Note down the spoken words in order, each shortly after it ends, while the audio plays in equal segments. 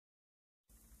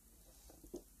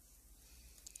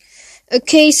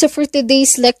Okay, so for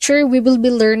today's lecture, we will be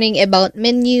learning about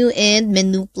menu and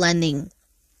menu planning.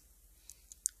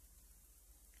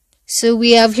 So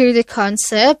we have here the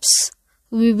concepts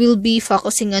we will be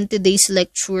focusing on today's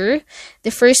lecture.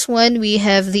 The first one, we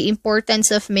have the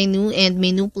importance of menu and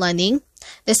menu planning.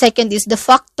 The second is the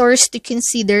factors to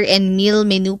consider in meal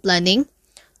menu planning,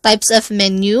 types of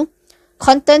menu,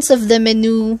 contents of the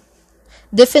menu,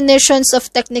 definitions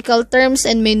of technical terms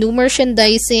and menu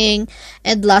merchandising,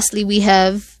 and lastly, we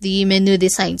have the menu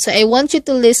design. So I want you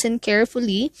to listen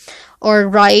carefully or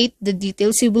write the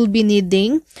details you will be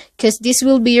needing because this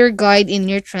will be your guide in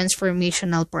your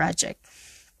transformational project.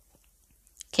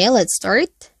 Okay, let's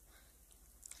start.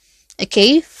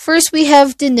 Okay, first we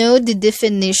have to know the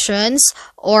definitions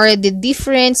or the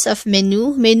difference of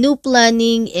menu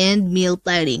planning, and meal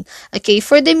planning. Okay,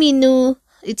 for the menu,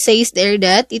 it says there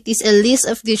that it is a list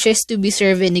of dishes to be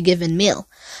served in a given meal.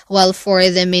 While for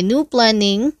the menu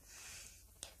planning,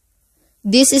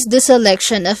 this is the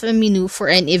selection of a menu for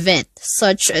an event,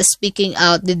 such as picking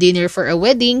out the dinner for a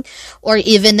wedding or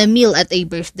even a meal at a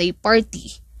birthday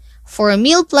party. For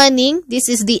meal planning, this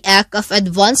is the act of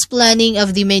advanced planning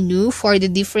of the menu for the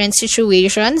different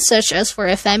situations, such as for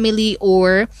a family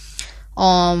or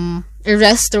a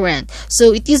restaurant.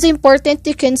 So it is important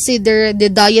to consider the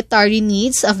dietary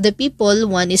needs of the people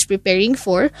one is preparing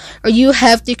for, or you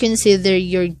have to consider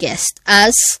your guest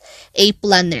as a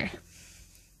planner.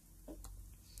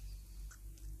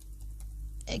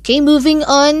 Okay, moving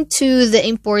on to the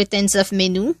importance of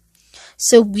menu.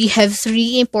 So we have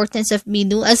three importance of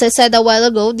menu. As I said a while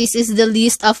ago, this is the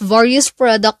list of various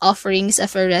product offerings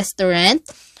of a restaurant.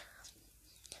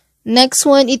 Next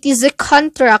one, it is a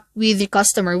contract with the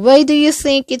customer. Why do you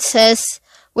think it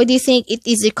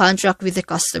is a contract with the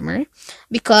customer?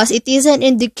 Because it is an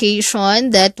indication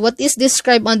that what is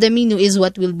described on the menu is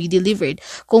what will be delivered.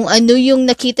 Kung ano yung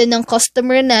nakita ng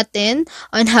customer natin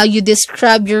on how you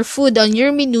describe your food on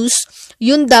your menus,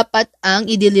 yun dapat ang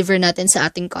i-deliver natin sa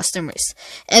ating customers.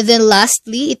 And then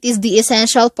lastly, it is the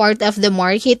essential part of the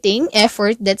marketing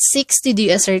effort that seeks to do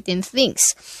a certain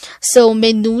things. So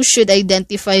menu should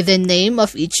identify the name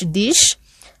of each dish,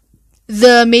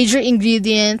 the major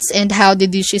ingredients, and how the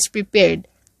dish is prepared.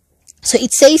 So it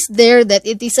says there that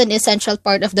it is an essential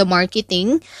part of the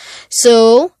marketing.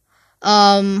 So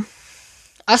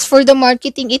as for the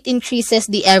marketing, it increases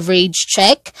the average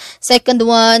check. Second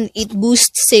one, it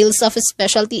boosts sales of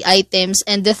specialty items.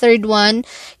 And the third one,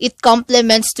 it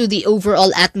complements to the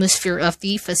overall atmosphere of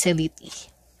the facility.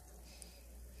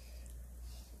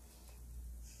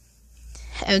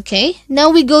 Okay, now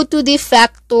we go to the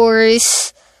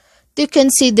factors to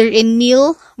consider in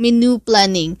meal menu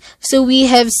planning. So we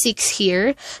have 6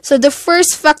 here. So the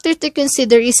first factor to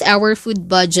consider is our food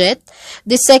budget.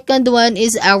 The second one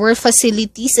is our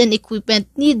facilities and equipment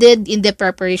needed in the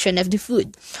preparation of the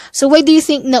food. So why do you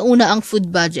think nauna ang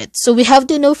food budget? So we have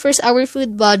to know first our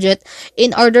food budget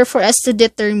in order for us to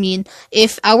determine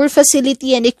if our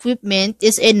facility and equipment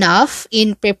is enough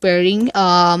in preparing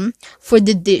for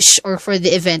the dish or for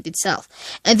the event itself.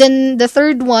 And then the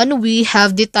third one, we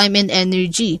have the time and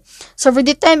energy. So for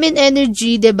the time and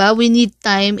energy, diba, we need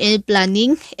time in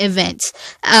planning events.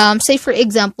 Say for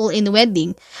example, in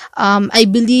wedding, I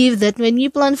believe that when we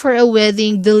plan for a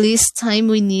wedding, the least time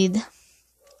we need,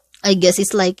 I guess,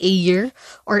 is like a year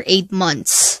or 8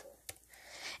 months.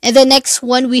 And the next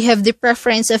one, we have the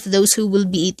preference of those who will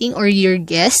be eating or your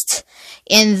guests.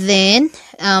 And then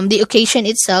the occasion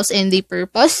itself and the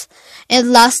purpose.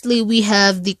 And lastly, we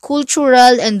have the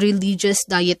cultural and religious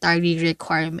dietary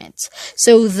requirements.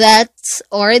 So that's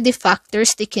are the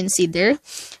factors to consider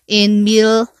in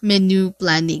meal menu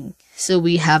planning. So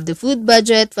we have the food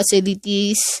budget,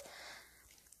 facilities,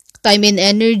 time and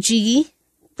energy,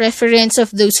 preference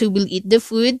of those who will eat the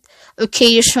food,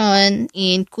 occasion,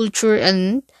 in culture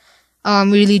and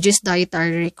religious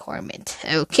dietary requirement.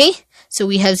 Okay, so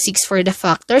we have 6 for the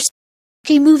factors.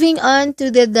 Okay, moving on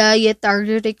to the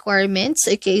dietary requirements.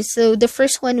 Okay, so the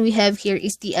first one we have here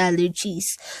is the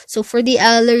allergies. So for the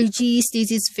allergies, this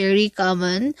is very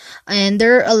common and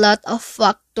there are a lot of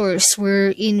factors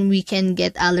wherein we can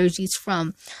get allergies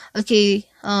from. Okay,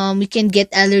 we can get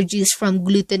allergies from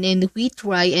gluten and wheat,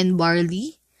 rye and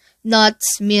barley,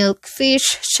 nuts, milk,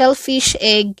 fish, shellfish,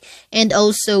 egg, and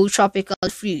also tropical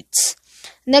fruits.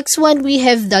 Next one, we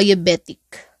have diabetic.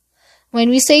 When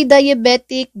we say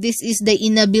diabetic, this is the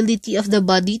inability of the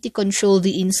body to control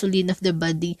the insulin of the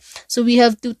body. So we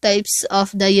have 2 types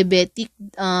of diabetic.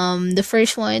 The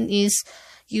first one is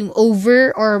yung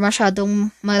over or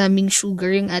masyadong maraming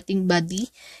sugar yung ating body.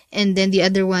 And then the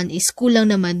other one is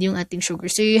kulang naman yung ating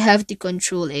sugar. So you have to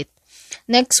control it.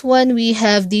 Next one, we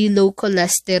have the low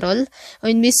cholesterol.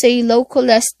 When we say low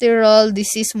cholesterol,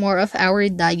 this is more of our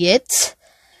diet.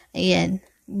 Ayan.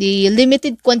 The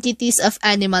limited quantities of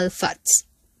animal fats.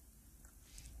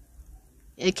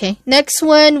 Okay. Next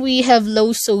one, we have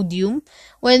low sodium.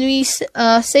 When we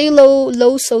say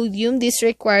low sodium, this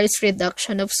requires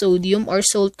reduction of sodium or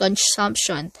salt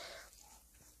consumption.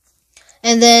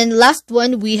 And then last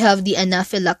one, we have the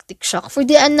anaphylactic shock. For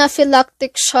the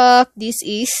anaphylactic shock, this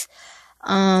is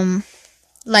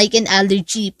like an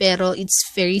allergy, pero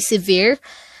it's very severe,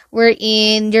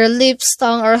 wherein your lips,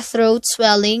 tongue, or throat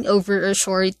swelling over a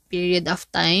short period of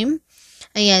time.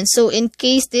 Ayan, so in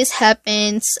case this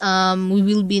happens, we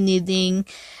will be needing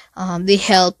the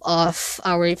help of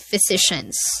our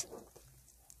physicians.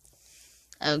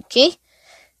 Okay,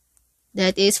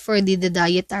 that is for the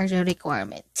dietary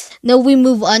requirement. Now we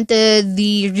move on to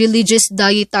the religious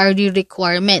dietary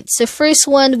requirement. So first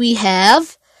one we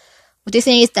have, what do you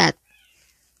think is that?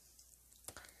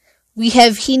 We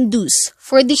have Hindus.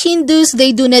 For the Hindus,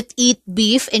 they do not eat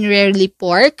beef and rarely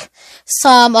pork.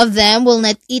 Some of them will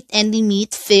not eat any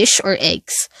meat, fish, or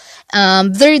eggs.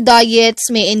 Their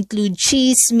diets may include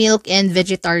cheese, milk, and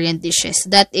vegetarian dishes.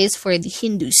 That is for the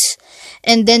Hindus.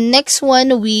 And then next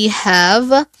one, we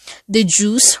have the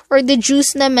Jews. For the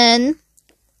Jews naman,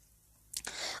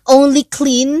 only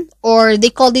clean, or they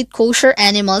call it kosher,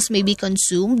 animals may be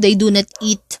consumed. They do not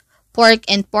eat pork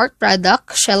and pork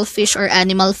product, shellfish or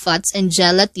animal fats, and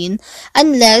gelatin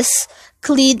unless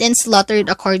cleaned and slaughtered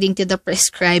according to the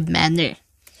prescribed manner.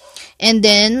 And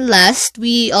then last,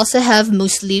 we also have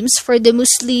Muslims. For the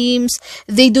Muslims,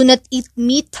 they do not eat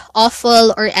meat,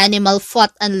 offal, or animal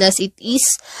fat unless it is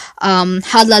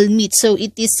halal meat. So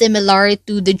it is similar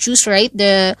to the Jews, right?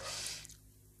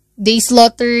 They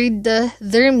slaughtered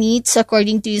their meats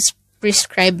according to its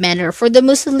prescribed manner. For the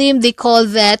Muslim, they call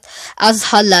that as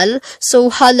halal.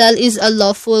 So halal is a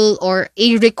lawful or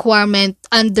a requirement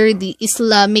under the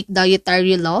Islamic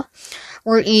dietary law,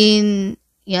 wherein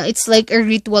it's like a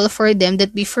ritual for them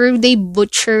that before they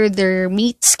butcher their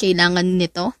meats, kailangan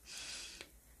nito.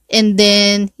 And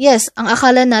then, yes, ang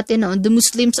akala natin noon, the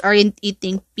Muslims aren't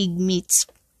eating pig meats,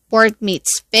 pork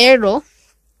meats, pero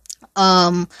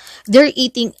they're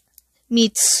eating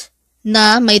meats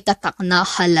na may tatak na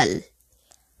halal.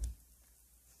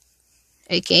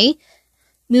 Okay,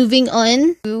 moving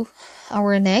on to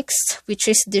our next, which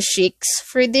is the Sikhs.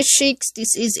 For the Sikhs,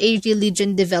 this is a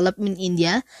religion developed in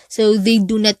India, so they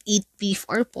do not eat beef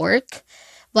or pork,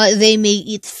 but they may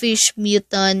eat fish,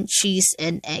 mutton, cheese,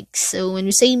 and eggs. So when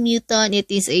we say mutton,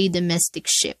 it is a domestic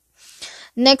sheep.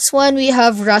 Next one, we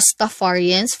have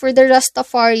Rastafarians. For the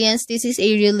Rastafarians, this is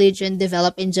a religion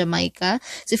developed in Jamaica.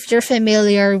 So if you're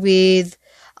familiar with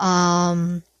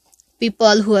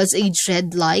people who has a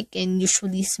dread-like and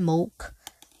usually smoke,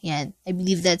 I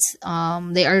believe that's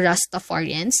they are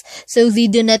Rastafarians. So they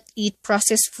do not eat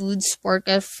processed foods, pork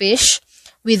or fish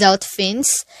without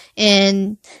fins,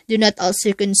 and do not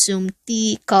also consume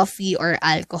tea, coffee, or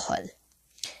alcohol.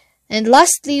 And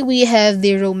lastly, we have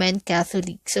the Roman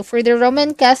Catholic. So for the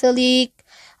Roman Catholic,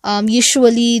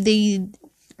 usually they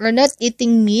are not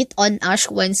eating meat on Ash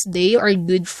Wednesday or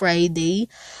Good Friday,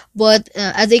 but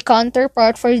as a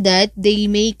counterpart for that, they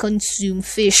may consume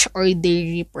fish or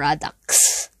dairy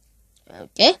products.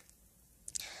 Okay.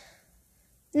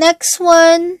 Next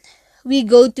one, we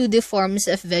go to the forms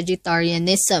of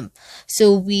vegetarianism.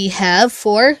 So we have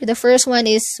four. The first one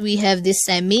is we have the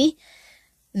semi,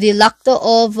 the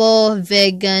lacto-ovo,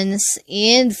 vegans,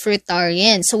 and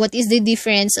fruitarians. So what is the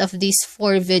difference of these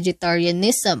four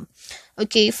vegetarianism?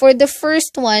 Okay, for the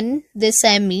first one, the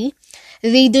semi,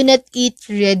 they do not eat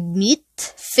red meat,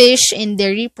 fish, and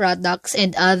dairy products,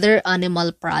 and other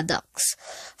animal products.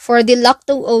 For the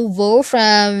lacto-ovo,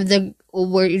 from the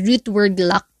root word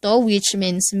lacto, which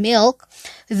means milk,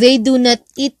 they do not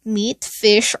eat meat,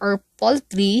 fish, or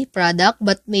poultry product,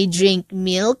 but may drink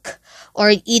milk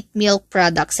or eat milk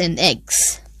products and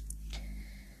eggs.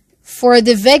 For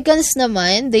the vegans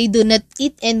naman, they do not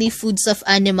eat any foods of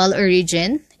animal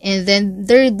origin, and then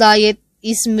their diet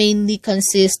is mainly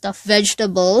consist of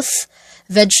vegetables,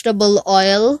 vegetable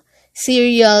oil,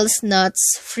 cereals,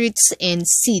 nuts, fruits, and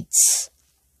seeds.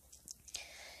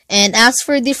 And as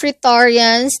for the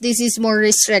fruitarians, this is more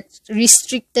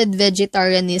restricted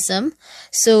vegetarianism.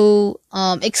 So,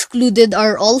 excluded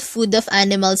are all food of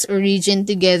animals' origin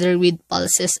together with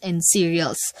pulses and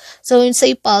cereals. So, when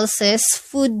say pulses,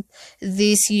 food,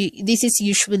 this is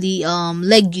usually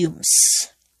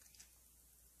legumes.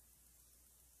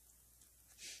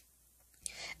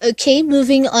 Okay,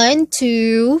 moving on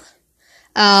to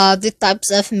the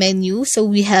types of menu. So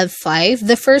we have 5.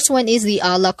 The first one is the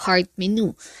a la carte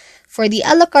menu. For the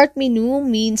a la carte menu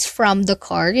means from the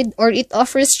card, or it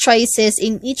offers choices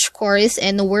in each course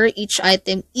and where each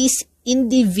item is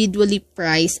individually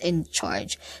priced and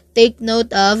charged. Take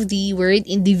note of the word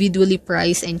individually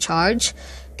priced and charged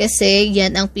kasi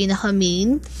yan ang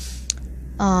pinaka-main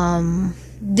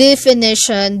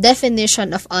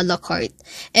definition of a la carte.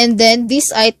 And then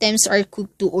these items are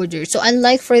cooked to order. So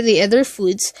unlike for the other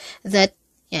foods that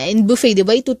in buffet,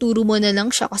 diba, ituturo mo na lang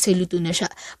siya kasi luto na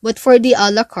siya. But for the a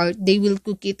la carte, they will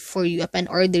cook it for you. Upon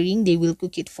ordering, they will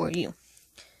cook it for you.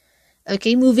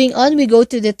 Okay, moving on, we go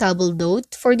to the table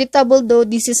d'hote. For the table d'hote,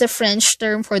 this is a French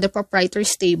term for the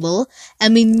proprietor's table, a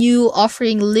menu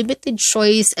offering limited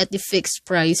choice at the fixed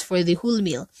price for the whole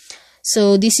meal.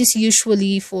 So this is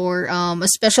usually for a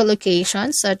special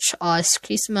occasion such as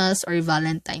Christmas or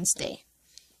Valentine's Day.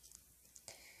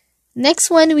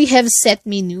 Next one, we have set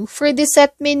menu. For the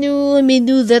set menu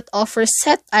that offers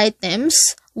set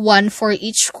items, one for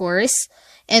each course,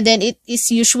 and then it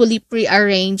is usually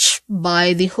pre-arranged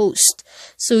by the host.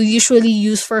 So usually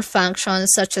used for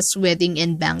functions such as wedding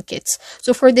and banquets.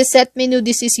 So for the set menu,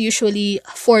 this is usually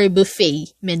for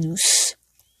buffet menus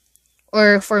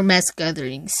or for mass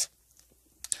gatherings.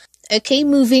 Okay,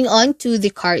 moving on to the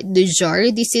carte du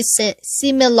jour. This is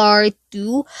similar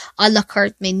to a la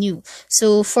carte menu.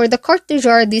 So for the carte du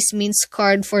jour, this means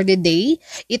card for the day.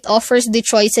 It offers the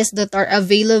choices that are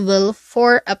available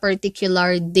for a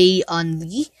particular day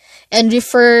only and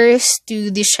refers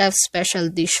to the chef's special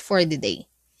dish for the day.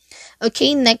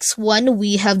 Okay, next one,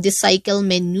 we have the cycle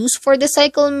menus. For the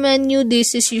cycle menu,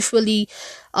 this is usually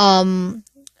a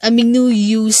menu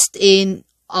used in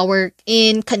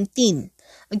canteen.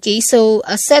 Okay, so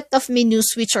a set of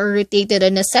menus which are rotated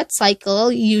on a set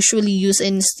cycle, usually used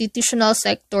in institutional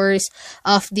sectors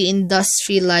of the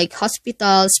industry like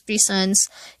hospitals, prisons,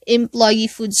 employee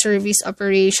food service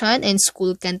operation, and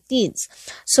school canteens.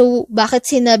 So, bakit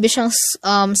sinabi siyang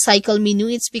cycle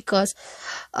menu? It's because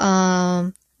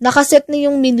nakaset na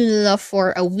yung menu nila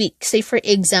for a week. Say for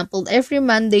example, every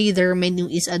Monday their menu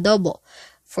is adobo.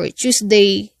 For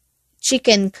Tuesday,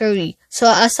 chicken curry. So,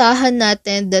 asahan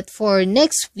natin that for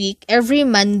next week, every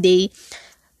Monday,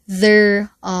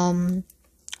 their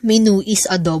menu is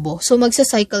adobo. So,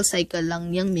 magsa-cycle-cycle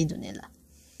lang yung menu nila.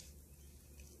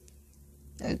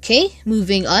 Okay,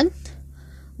 moving on.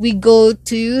 We go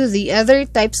to the other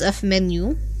types of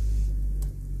menu.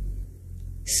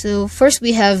 So, first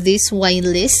we have this wine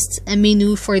list, a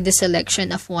menu for the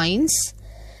selection of wines.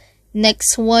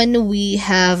 Next one, we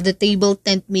have the table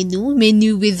tent menu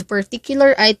with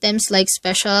particular items like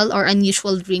special or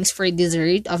unusual drinks for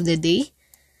dessert of the day.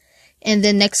 And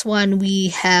the next one, we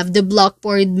have the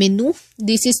blackboard menu.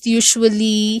 This is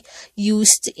usually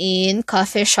used in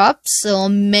coffee shops. So,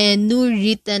 menu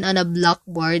written on a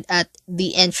blackboard at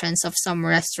the entrance of some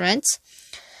restaurants.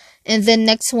 And the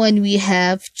next one, we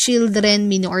have children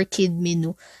menu or kids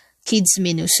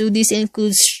menu. So this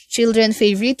includes children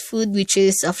favorite food which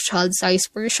is of child size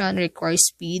portion, requires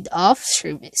speed of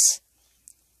service.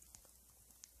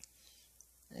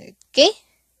 Okay.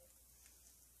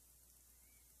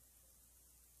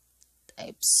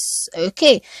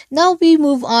 Okay, now we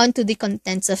move on to the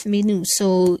contents of menu.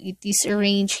 So it is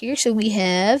arranged here. So we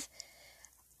have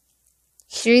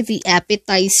here the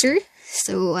appetizer.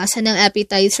 So asan ang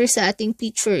appetizer sa ating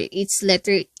picture? It's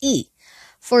letter E.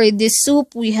 For the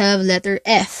soup, we have letter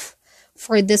F.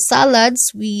 For the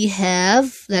salads, we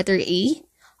have letter A.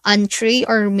 Entree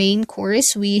or main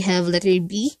course, we have letter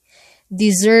B.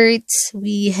 Desserts,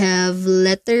 we have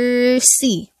letter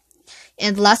C.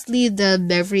 And lastly, the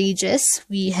beverages,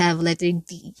 we have letter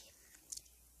D.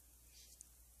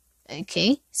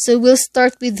 Okay, so we'll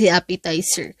start with the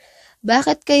appetizer.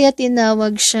 Bakit kaya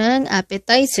tinawag siyang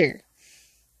appetizer?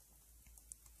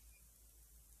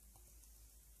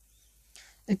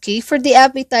 Okay, for the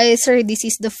appetizer, this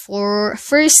is the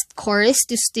first course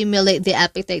to stimulate the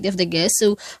appetite of the guest.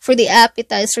 So, for the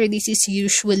appetizer, this is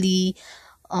usually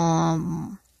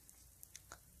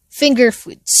finger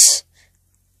foods.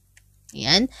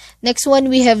 Yan. Next one,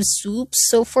 we have soups.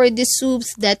 So, for the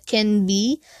soups, that can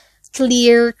be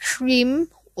clear, cream,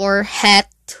 or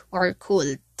hot, or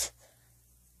cold.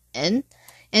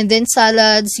 And then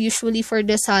salads, usually for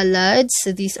the salads,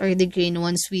 these are the green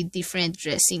ones with different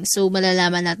dressings. So,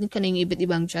 malalaman natin kung ano yung iba't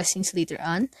ibang dressings later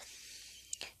on.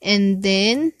 And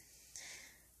then,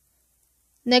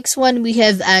 next one, we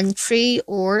have entree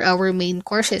or our main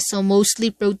courses. So,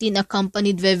 mostly protein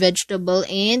accompanied by vegetable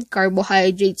and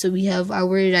carbohydrate. So, we have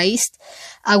our rice,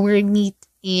 our meat,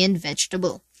 and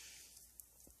vegetable.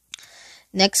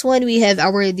 Next one, we have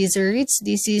our desserts.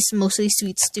 This is mostly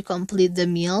sweets to complete the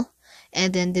meal.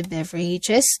 And then the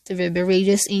beverages. The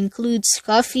beverages includes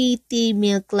coffee, tea,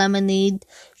 milk, lemonade,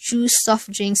 juice,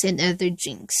 soft drinks, and other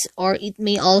drinks. Or it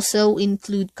may also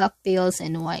include cocktails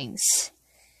and wines.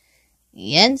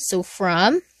 Yan. So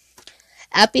from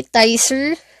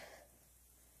appetizer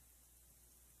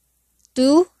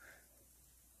to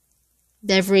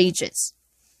beverages.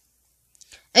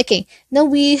 Okay, now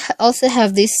we also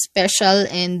have this special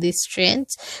and this trend.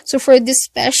 So for this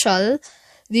special,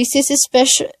 this is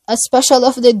a special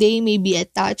of the day may be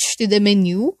attached to the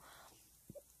menu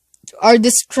or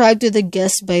described to the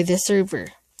guest by the server.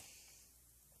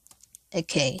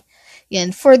 Okay.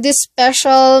 Yan. For this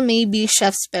special, maybe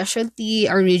chef specialty,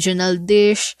 original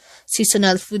dish,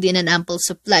 seasonal food in an ample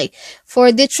supply.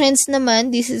 For the trends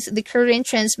naman, this is the current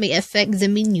trends may affect the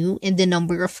menu and the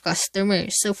number of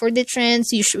customers. So for the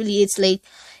trends, usually it's like,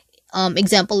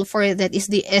 example for that is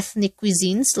the ethnic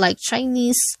cuisines like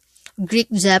Chinese,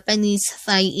 Greek, Japanese,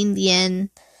 Thai,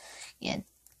 Indian. Yan.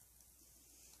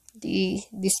 The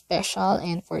special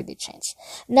and for the trends.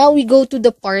 Now we go to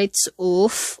the parts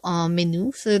of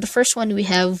menu. So the first one we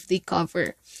have the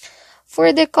cover.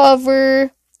 For the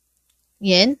cover,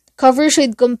 yan, cover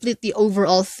should complete the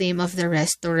overall theme of the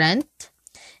restaurant.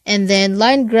 And then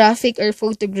line graphic or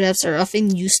photographs are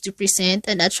often used to present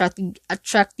an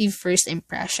attractive first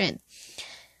impression.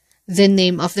 The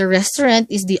name of the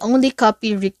restaurant is the only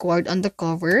copy recorded on the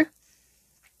cover.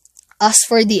 As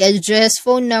for the address,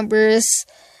 phone numbers,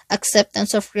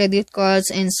 acceptance of credit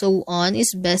cards, and so on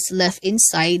is best left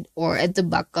inside or at the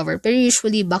back cover. Pero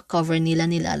usually, back cover nila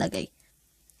nilalagay.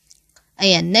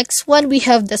 Ayan. Next one, we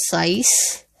have the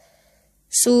size.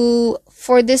 So,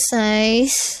 for the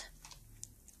size,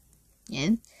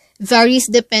 yan, varies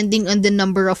depending on the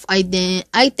number of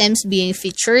items being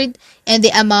featured and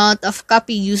the amount of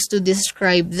copy used to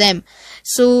describe them.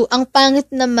 So, ang pangit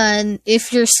naman,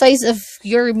 if your size of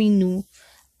your menu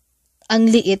ang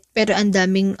liit pero ang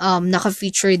daming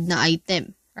naka-featured na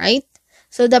item, right?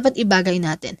 So, dapat ibagay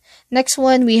natin. Next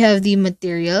one, we have the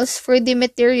materials. For the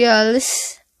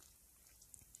materials,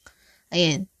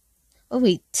 ayan. Oh,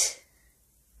 wait.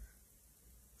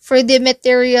 For the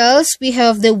materials, we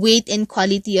have the weight and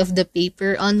quality of the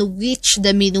paper on which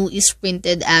the menu is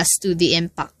printed as to the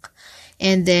impact.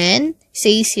 And then,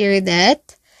 says here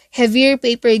that heavier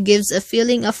paper gives a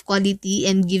feeling of quality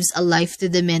and gives a life to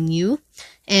the menu.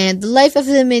 And the life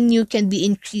of the menu can be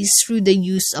increased through the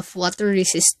use of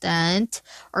water-resistant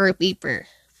or paper.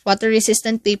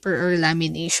 Water-resistant paper or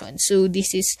lamination. So,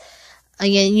 this is,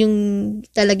 ayan, yung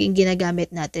talagang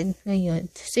ginagamit natin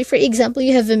ngayon. So, for example,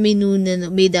 you have a menu na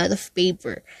made out of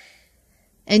paper.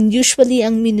 And usually,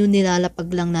 ang menu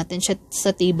nilalapag lang natin siya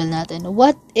sa table natin.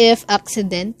 What if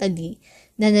accidentally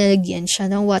nalagyan siya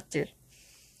ng water?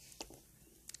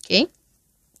 Okay?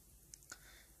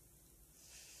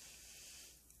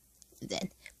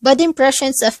 Then, bad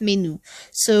impressions of menu.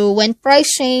 So, when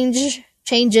price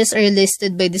changes are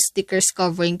listed by the stickers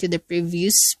covering to the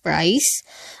previous price.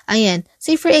 Ayan.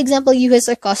 Say, for example, you as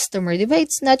a customer, diba?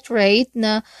 It's not right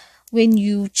na when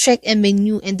you check a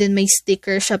menu and then may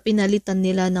sticker siya, pinalitan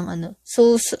nila ng ano.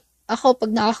 So ako,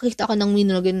 pag nakakita ko ng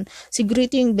menu, siguro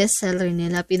ito yung bestseller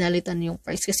nila, pinalitan yung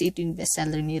price kasi ito yung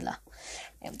bestseller nila.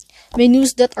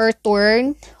 Menus that are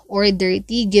torn or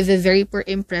dirty give a very poor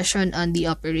impression on the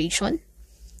operation.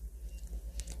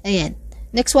 Ayan.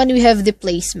 Next one, we have the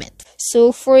placement.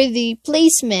 So, for the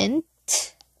placement,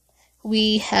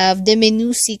 we have the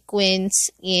menu sequence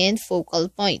and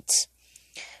focal points.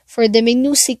 For the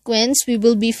menu sequence, we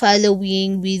will be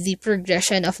following with the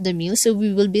progression of the meal. So,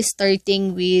 we will be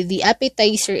starting with the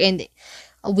appetizer and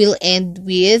will end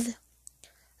with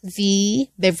the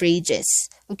beverages.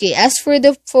 Okay, as for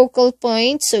the focal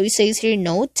point, so it says here,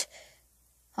 note,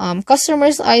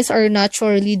 customers' eyes are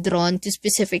naturally drawn to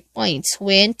specific points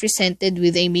when presented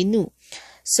with a menu.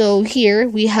 So here,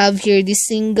 we have here the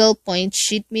single point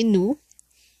sheet menu,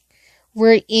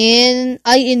 wherein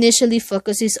eye initially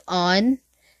focuses on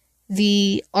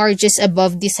the arches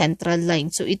above the central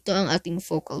line. So ito ang ating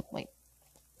focal point.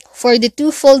 For the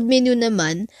two-fold menu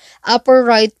naman, upper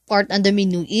right part on the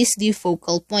menu is the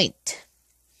focal point.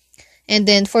 And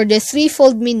then for the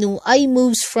three-fold menu, eye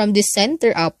moves from the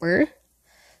center upper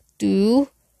to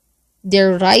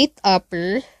the right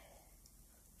upper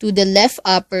to the left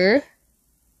upper,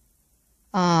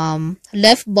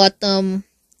 left bottom,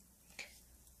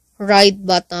 right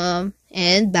bottom,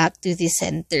 and back to the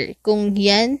center. Kung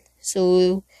yan,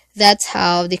 so that's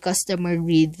how the customer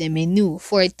read the menu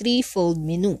for a three-fold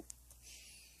menu.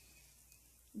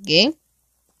 Okay?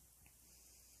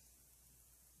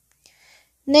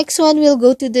 Next one, we'll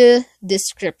go to the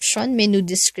description, menu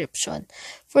description.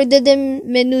 For the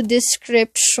menu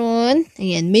description,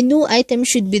 ayan, menu items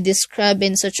should be described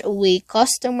in such a way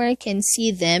customer can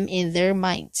see them in their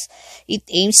minds. It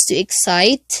aims to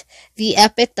excite the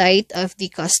appetite of the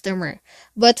customer.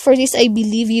 But for this, I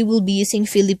believe you will be using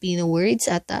Filipino words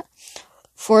ata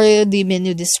for the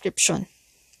menu description.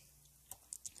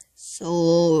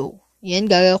 So, yan,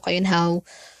 gagawa kayo how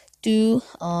to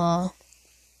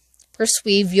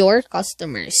persuade your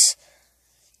customers.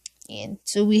 And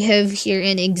so we have here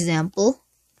an example.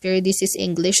 Here this is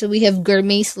English. So we have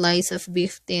gourmet slice of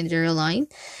beef tenderloin,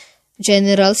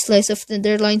 general slice of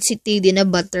tenderloin sautéed in a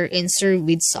butter and served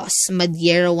with sauce,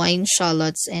 Madeira wine,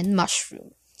 shallots, and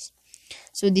mushrooms.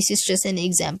 So this is just an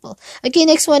example. Okay,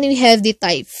 next one we have the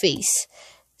typeface.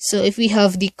 So if we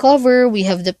have the cover, we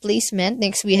have the placement.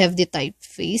 Next we have the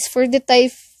typeface. For the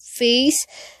typeface,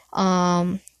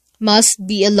 must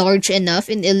be large enough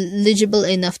and legible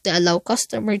enough to allow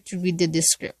customer to read the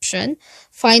description.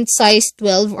 Font size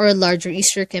 12 or larger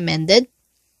is recommended.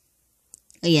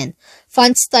 Ayan.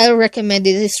 Font style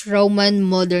recommended is Roman,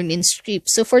 modern, and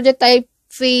script. So for the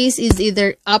typeface is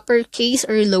either uppercase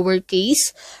or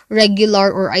lowercase,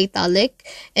 regular or italic,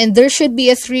 and there should be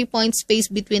a 3-point space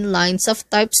between lines of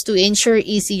types to ensure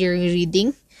easier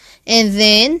reading. And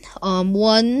then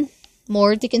one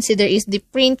more to consider is the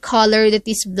print color, that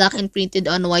is black and printed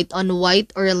on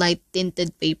white or light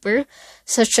tinted paper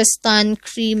such as tan,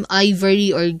 cream,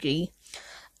 ivory, or gray,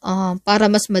 para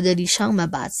mas madali siyang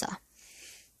mabasa.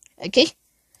 Okay,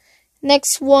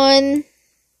 next one,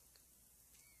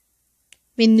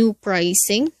 menu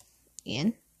pricing.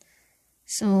 Yan.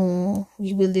 So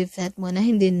we will leave that muna,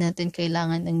 hindi natin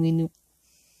kailangan ng menu.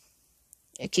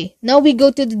 Okay, now we go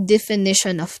to the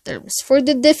definition of terms. For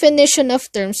the definition of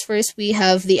terms, first we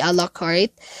have the a la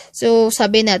carte. So,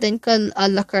 sabi natin a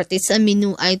la carte is a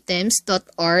menu items that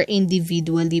are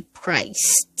individually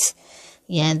priced.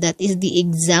 Yan, that is the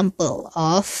example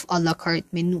of a la carte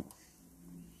menu.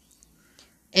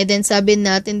 And then sabi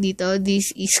natin dito,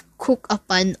 this is cook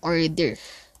upon order.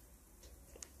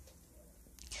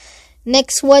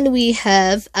 Next one we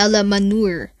have a la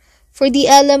manure. For the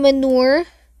a la manure,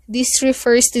 this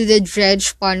refers to the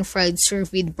dredged pan-fried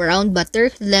served with brown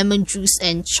butter, lemon juice,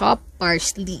 and chopped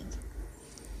parsley.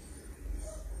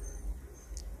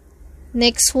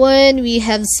 Next one, we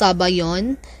have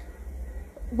sabayon.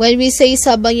 When we say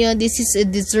sabayon, this is a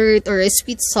dessert or a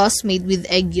sweet sauce made with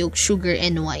egg yolk, sugar,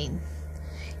 and wine.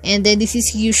 And then this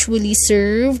is usually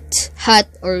served hot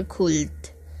or cold.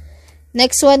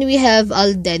 Next one, we have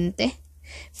al dente.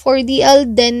 For the al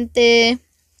dente,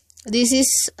 this is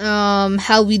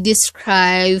how we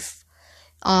describe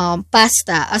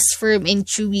pasta as firm and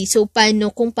chewy. So,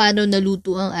 kung paano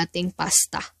naluto ang ating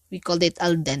pasta. We call it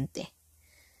al dente.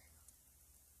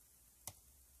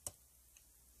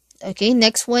 Okay,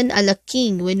 next one, a la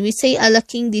king. When we say a la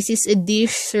king, this is a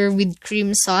dish served with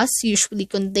cream sauce, usually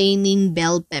containing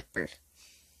bell pepper.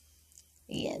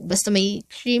 Ayan, basta may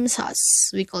cream sauce,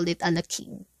 we call it a la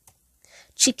king.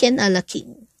 Chicken a la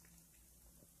king.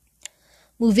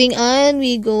 Moving on,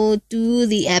 we go to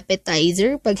the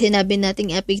appetizer. Pag sinabi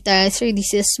nating appetizer,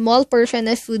 this is a small portion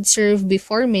of food served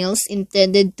before meals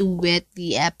intended to whet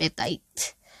the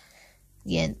appetite.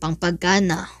 Yan,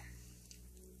 pangpagana.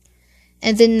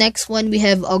 And the next one, we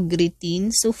have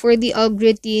agritin. So for the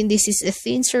agritin, this is a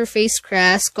thin surface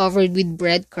crust covered with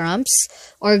breadcrumbs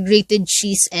or grated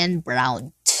cheese and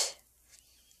browned.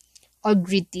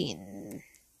 Agritin.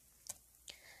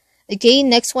 Okay,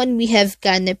 next one we have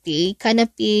canapé.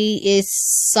 Canapé is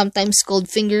sometimes called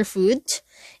finger food,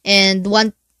 and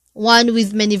one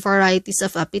with many varieties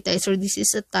of appetizer. This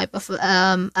is a type of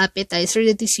appetizer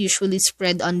that is usually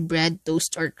spread on bread,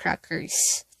 toast, or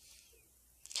crackers.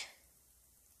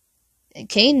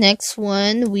 Okay, next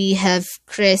one we have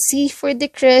cressy. For the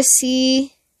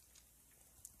cressy,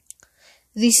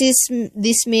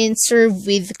 this means served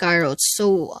with carrots.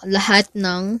 So lahat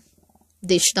ng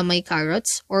dish na may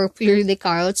carrots or purely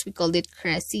carrots, we call it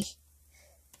cressy.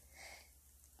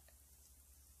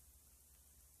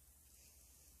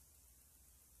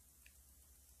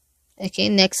 Okay,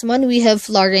 next one we have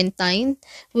Florentine.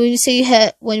 When we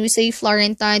say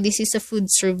Florentine, this is a food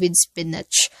served with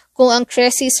spinach. Kung ang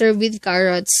cressy served with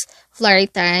carrots,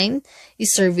 Florentine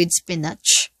is served with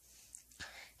spinach.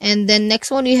 And then next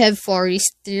one we have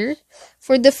Forester.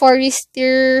 For the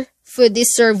Forester, food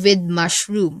is served with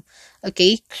mushroom.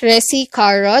 Okay, cressy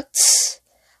carrots,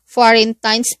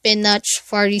 Florentine spinach,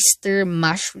 Forester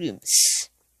mushrooms.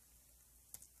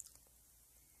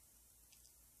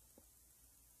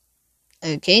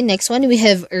 Okay, next one we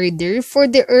have hors d'oeuvre. For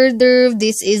the hors d'oeuvre,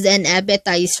 this is an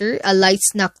appetizer, a light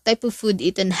snack type of food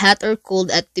eaten hot or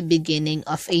cold at the beginning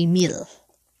of a meal.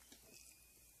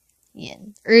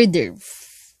 Yan, hors d'oeuvre.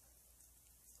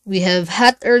 We have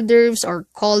hot hors d'oeuvres or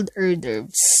cold hors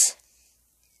d'oeuvres.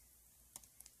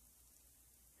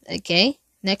 Okay,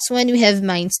 next one we have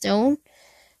minestrone.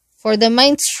 For the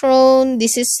minestrone,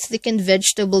 this is thickened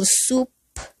vegetable soup,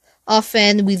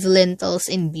 often with lentils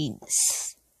and beans.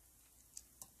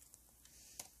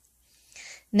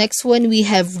 Next one, we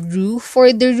have roux.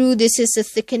 For the roux, this is a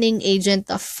thickening agent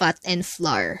of fat and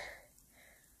flour.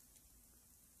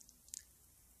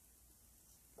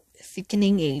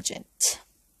 Thickening agent.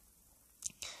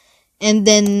 And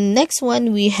then next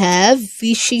one, we have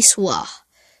vichyssoise.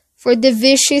 For the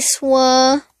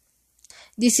vichyssoise,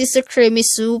 this is a creamy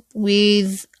soup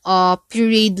with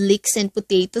pureed leeks and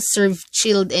potatoes served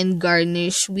chilled and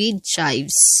garnished with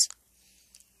chives.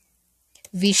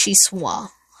 Vichyssoise.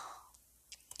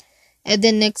 And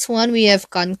the next one, we have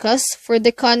concuss. For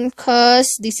the concuss,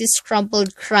 this is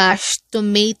crumpled crushed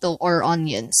tomato or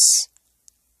onions.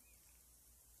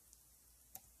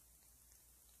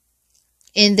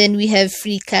 And then we have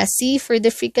fricassee. For the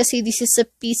fricassee, this is a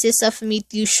pieces of meat,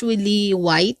 usually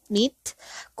white meat,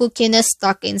 cooked in a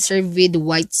stock and served with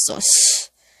white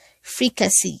sauce.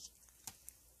 Fricassee.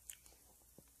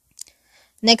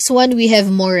 Next one, we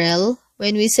have morel.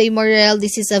 When we say morel,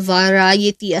 this is a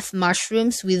variety of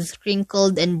mushrooms with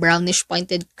crinkled and brownish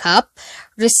pointed cap,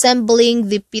 resembling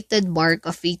the pitted bark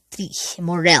of a tree.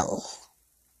 Morel.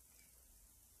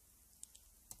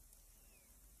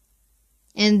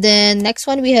 And then next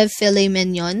one, we have filet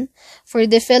mignon. For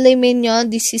the filet mignon,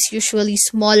 this is usually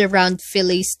small round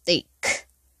filet steak.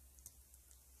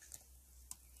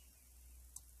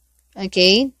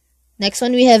 Okay. Next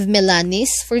one, we have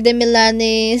Milanese. For the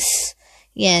Milanese,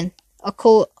 yan,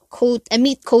 a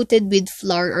meat coated with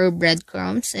flour or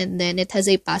breadcrumbs, and then it has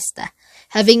a pasta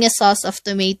having a sauce of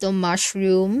tomato,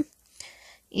 mushroom,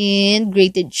 and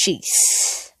grated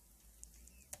cheese.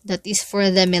 That is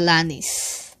for the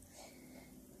Milanese.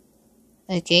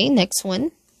 Okay, next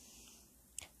one.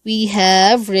 We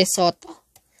have risotto.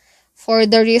 For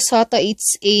the risotto,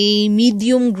 it's a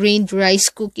medium-grained rice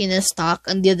cooked in a stock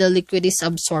until the liquid is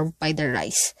absorbed by the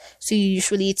rice. So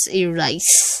usually it's a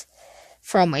rice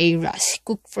from a rice,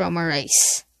 cooked from a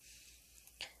rice.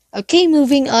 Okay,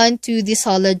 moving on to the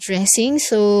salad dressing.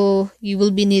 So you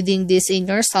will be needing this in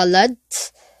your salad,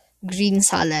 green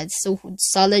salad. So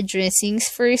salad dressings,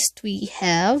 first we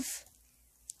have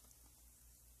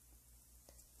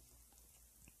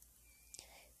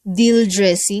dill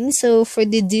dressing. So for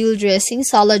the dill dressing,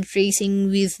 salad dressing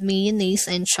with mayonnaise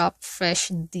and chopped fresh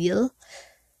dill.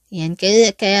 Yan,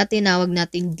 kaya tinawag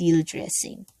nating dill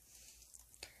dressing.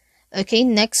 Okay,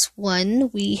 next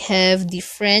one, we have the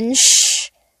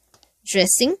French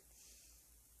dressing.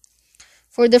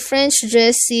 For the French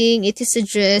dressing, it is a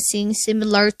dressing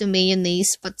similar to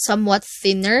mayonnaise but somewhat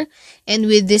thinner and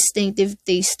with distinctive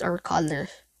taste or color.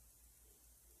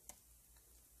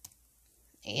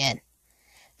 Ayan.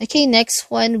 Okay, next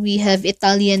one, we have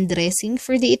Italian dressing.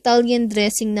 For the Italian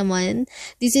dressing naman,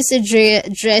 this is a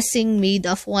dressing made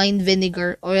of wine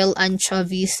vinegar, oil,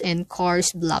 anchovies, and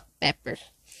coarse black pepper.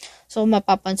 So,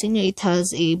 mapapansin nyo, it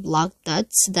has a black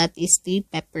dots. That is the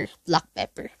pepper, black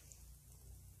pepper.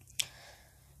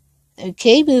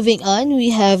 Okay, moving on, we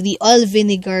have the oil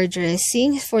vinegar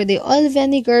dressing. For the oil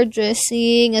vinegar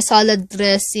dressing, a salad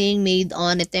dressing made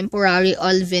on a temporary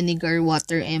oil vinegar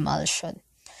water emulsion.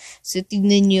 So,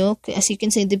 tignan nyo, as you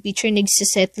can see in the picture,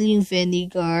 nagsisettle yung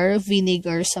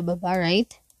vinegar sa baba, right?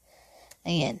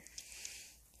 Ayan.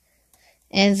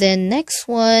 And then, next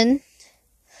one,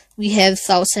 we have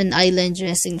Thousand Island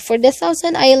dressing. For the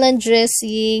Thousand Island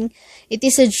dressing, it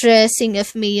is a dressing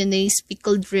of mayonnaise,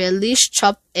 pickled relish,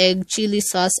 chopped egg, chili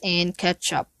sauce, and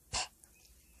ketchup.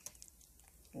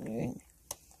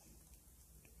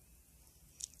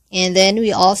 And then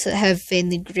we also have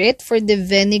vinaigrette. For the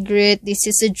vinaigrette, this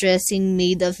is a dressing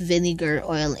made of vinegar,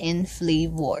 oil, and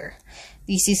flavor.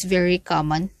 This is very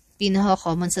common.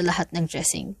 Pinaka-common sa lahat ng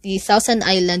dressing. The Thousand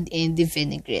Island and the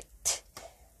vinaigrette.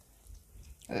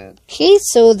 Okay,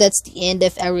 so that's the end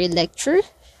of our lecture.